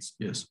grades,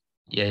 yes.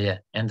 Yeah.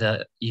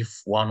 And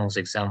if one of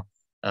the exam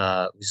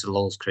with the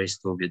lowest grades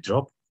will be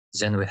dropped,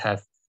 then we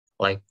have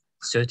like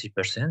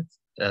 30%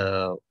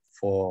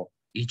 for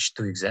each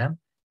 2 exam.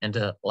 And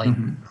in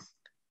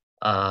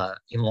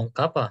long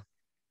kappa,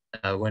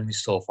 when we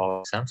solve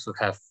our exams, we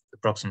have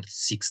approximately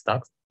 6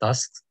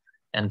 tasks,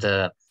 and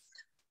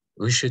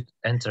we should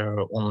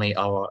enter only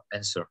our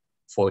answer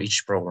for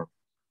each problem.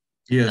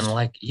 Yes. And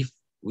like if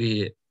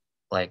we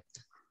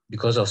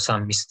because of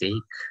some mistake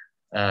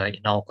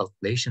in our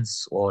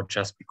calculations, or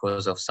just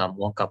because of some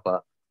long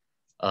kappa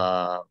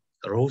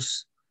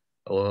rules,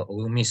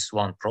 we'll miss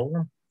one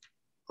problem,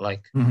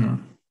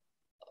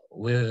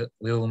 we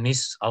will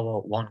miss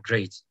our 1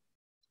 grade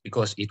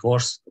because it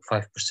was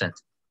 5%.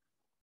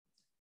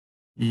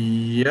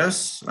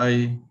 Yes,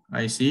 I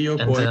see your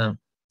point.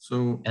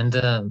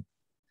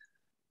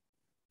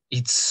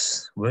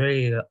 It's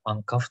very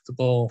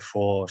uncomfortable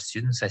for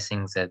students. I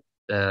think that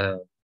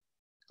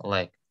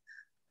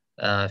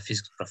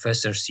physics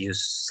professors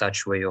use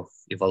such way of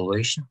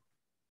evaluation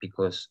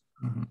because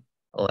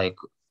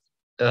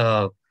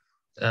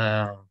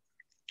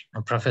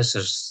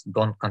professors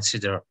don't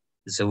consider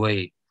the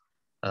way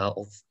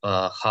of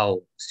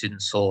how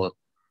students solve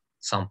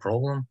some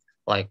problem,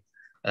 like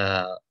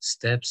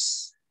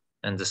steps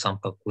and some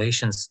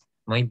calculations.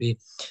 Maybe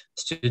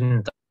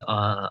student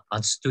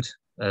understood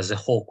the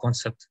whole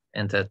concept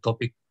and the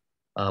topic,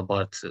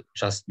 but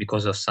just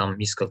because of some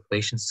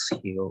miscalculations,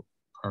 he will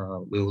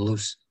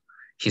lose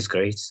his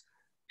grades.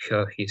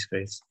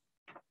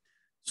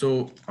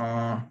 So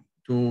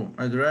to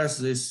address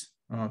this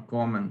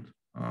comment,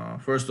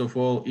 first of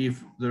all,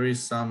 if there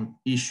is some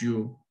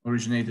issue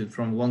originated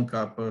from long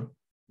kappa,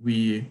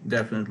 we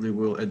definitely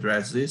will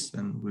address this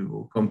and we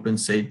will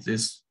compensate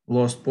this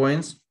lost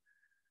points.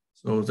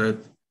 So that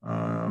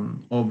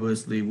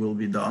obviously will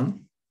be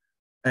done.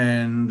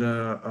 And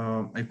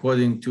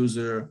according to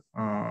the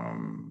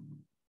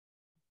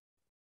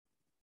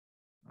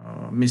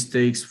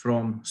mistakes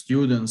from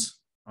students,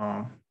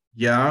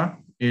 yeah,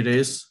 it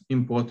is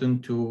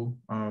important to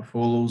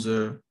follow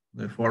the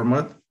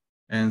format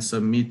and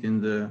submit in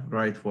the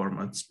right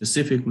format,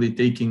 specifically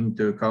taking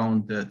into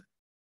account that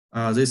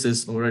this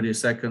is already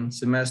 2nd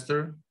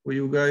semester for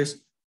you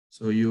guys.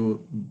 So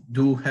you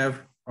do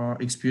have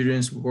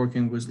experience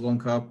working with long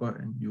kappa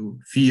and you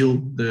feel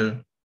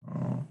the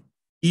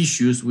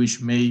issues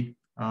which may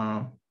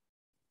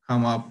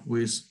come up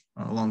with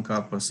a long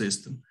kappa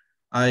system.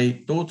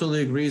 I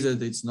totally agree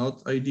that it's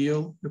not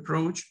ideal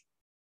approach.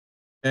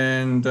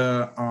 And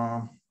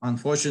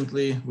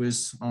unfortunately,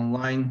 with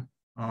online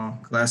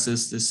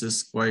classes, this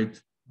is quite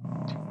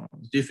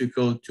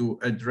difficult to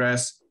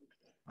address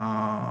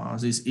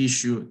this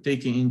issue,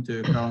 taking into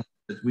account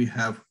that we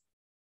have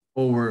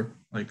over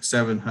like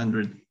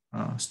 700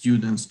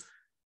 students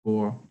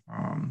for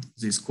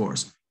this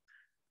course.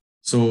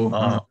 So,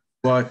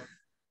 but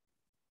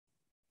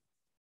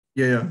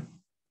yeah.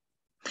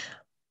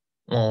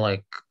 Well,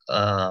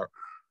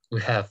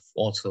 we have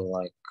also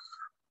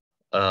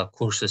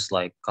courses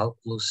like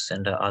calculus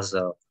and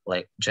other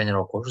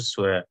general courses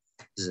where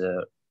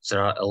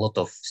there are a lot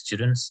of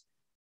students,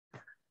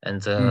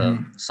 and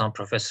some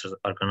professors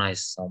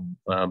organize some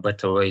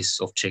better ways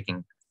of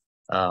checking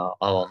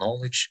our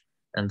knowledge,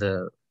 and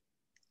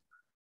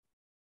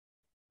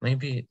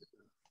maybe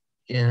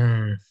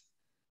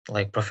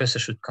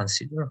professors should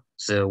consider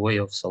the way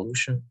of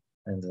solution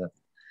and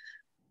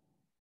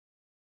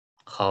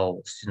how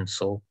students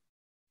solve,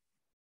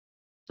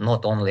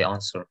 not only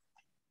answer.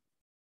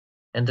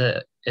 And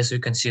as you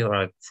can see,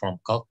 from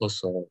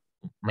calculus or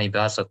maybe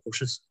other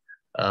courses,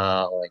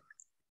 like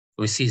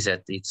we see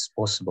that it's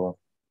possible,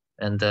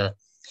 and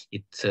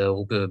it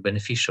will be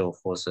beneficial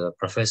for the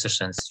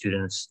professors and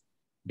students,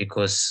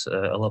 because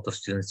a lot of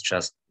students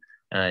just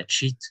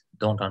cheat,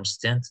 don't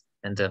understand,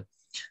 and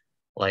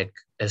like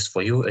as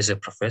for you as a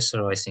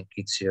professor, I think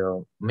it's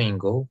your main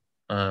goal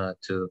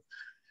to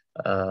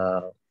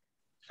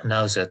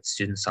now that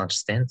students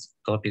understand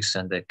topics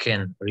and they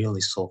can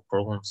really solve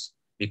problems,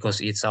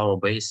 because it's our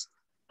base,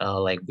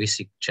 like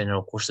basic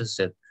general courses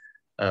that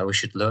we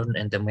should learn,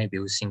 and then maybe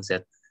we think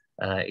that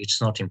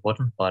it's not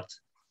important, but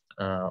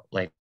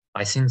like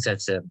I think that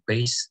the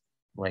base,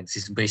 like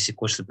this basic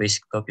courses,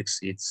 basic topics,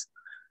 it's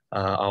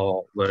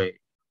our very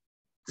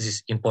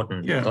these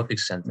important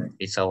topics, and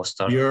it's our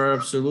start. You're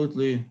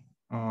absolutely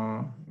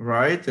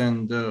right,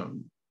 and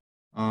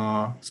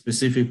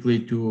specifically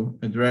to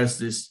address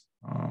this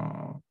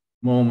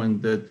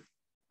moment that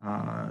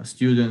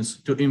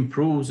students, to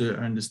improve their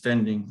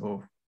understanding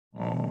of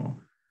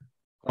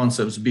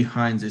concepts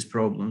behind these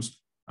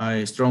problems,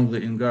 I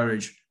strongly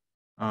encourage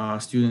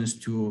students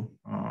to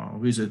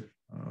visit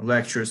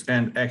lectures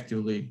and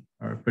actively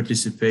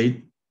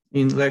participate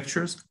in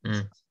lectures.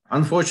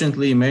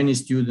 Unfortunately, many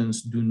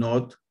students do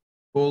not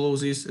follow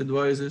these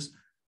advices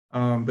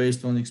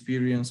based on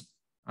experience.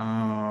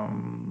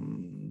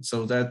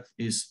 So that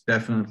is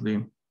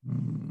definitely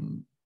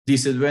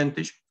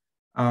disadvantage.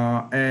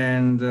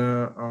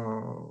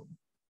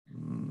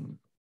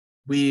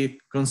 We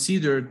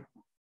considered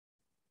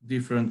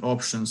different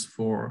options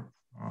for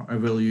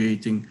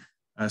evaluating,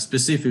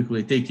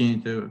 specifically taking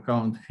into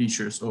account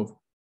features of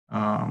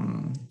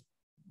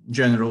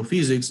general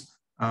physics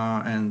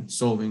and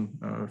solving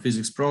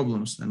physics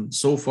problems. And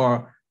so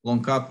far,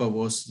 long kappa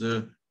was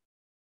the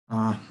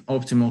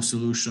optimal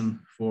solution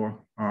for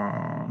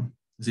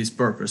these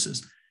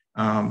purposes.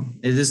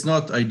 It is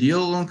not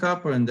ideal long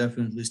kappa, and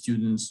definitely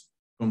students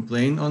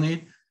complain on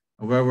it.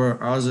 However,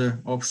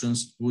 other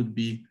options would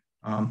be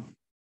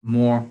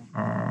more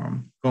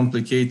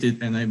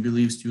complicated, and I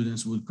believe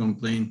students would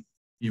complain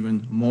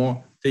even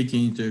more,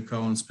 taking into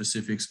account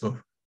specifics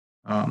of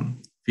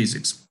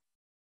physics.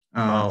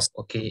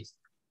 Okay.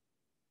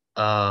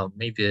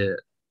 Maybe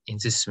in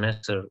this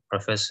semester,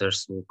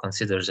 professors will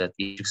consider that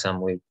each exam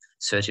weight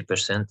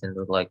 30%,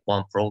 and like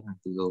one problem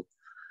will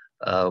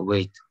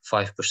weight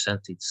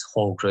 5%. It's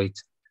whole grade,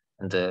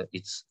 and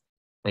it's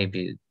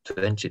maybe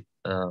 20%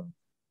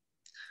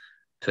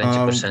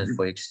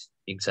 for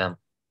exam,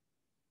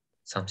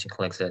 something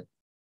like that.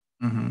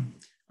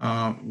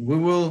 We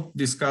will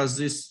discuss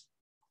this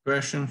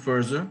question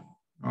further.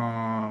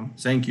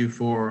 Thank you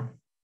for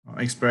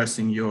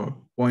expressing your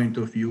point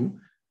of view.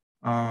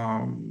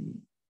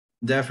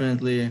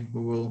 Definitely,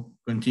 we will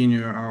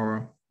continue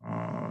our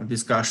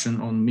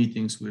discussion on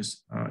meetings with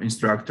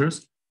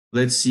instructors.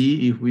 Let's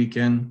see if we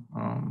can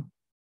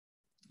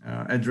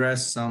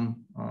address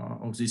some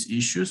of these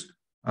issues.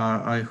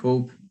 I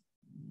hope,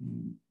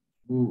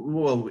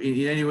 well,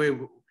 in any way,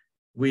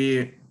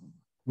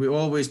 we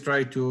always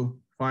try to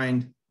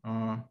find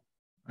and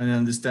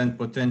understand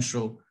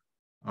potential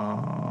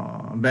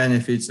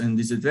benefits and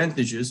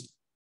disadvantages,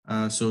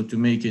 so to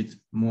make it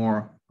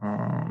more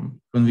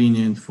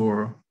convenient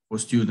for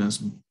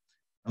students.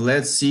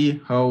 Let's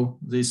see how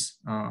these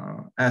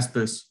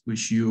aspects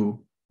which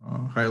you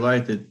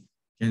highlighted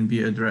can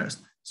be addressed.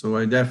 So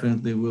I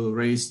definitely will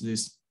raise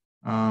this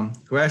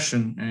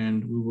question,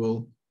 and we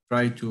will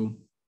try to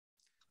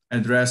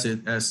address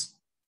it as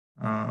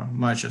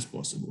much as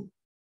possible.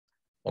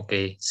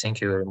 Okay,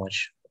 thank you very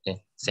much.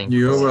 Okay, thank you.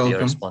 You're for welcome.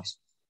 your response.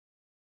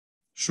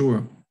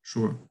 Sure.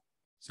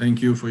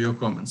 Thank you for your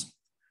comments.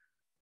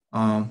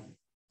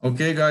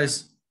 Okay,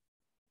 guys,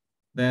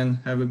 then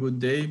have a good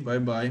day.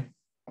 Bye-bye.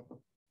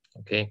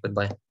 Okay,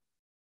 goodbye.